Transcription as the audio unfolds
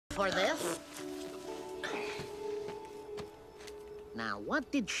for this. Now,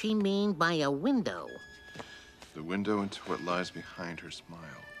 what did she mean by a window? The window into what lies behind her smile.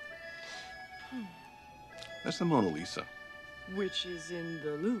 That's the Mona Lisa. Which is in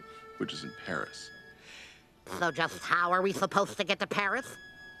the Louvre. Which is in Paris. So just how are we supposed to get to Paris?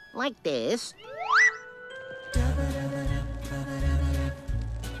 Like this?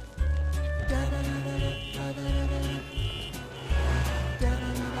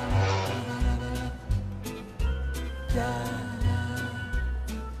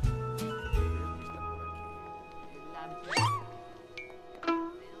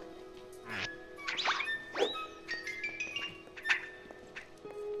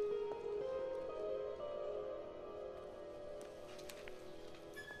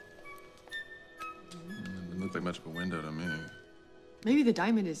 Didn't look like much of a window to me. Maybe the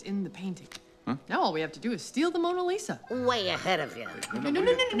diamond is in the painting. Huh? Now all we have to do is steal the Mona Lisa. Way ahead of you.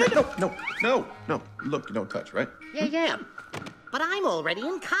 No. Look, you don't touch, right? Yeah. But I'm already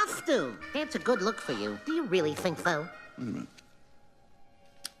in costume. That's a good look for you. Do you really think so? Wait a minute.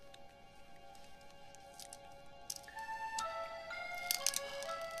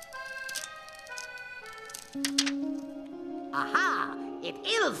 Aha! It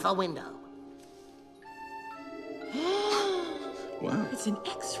is a window. Wow. It's an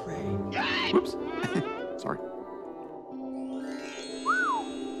X-ray. Whoops. Sorry.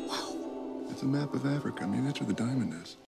 It's a map of Africa. Maybe that's where the diamond is.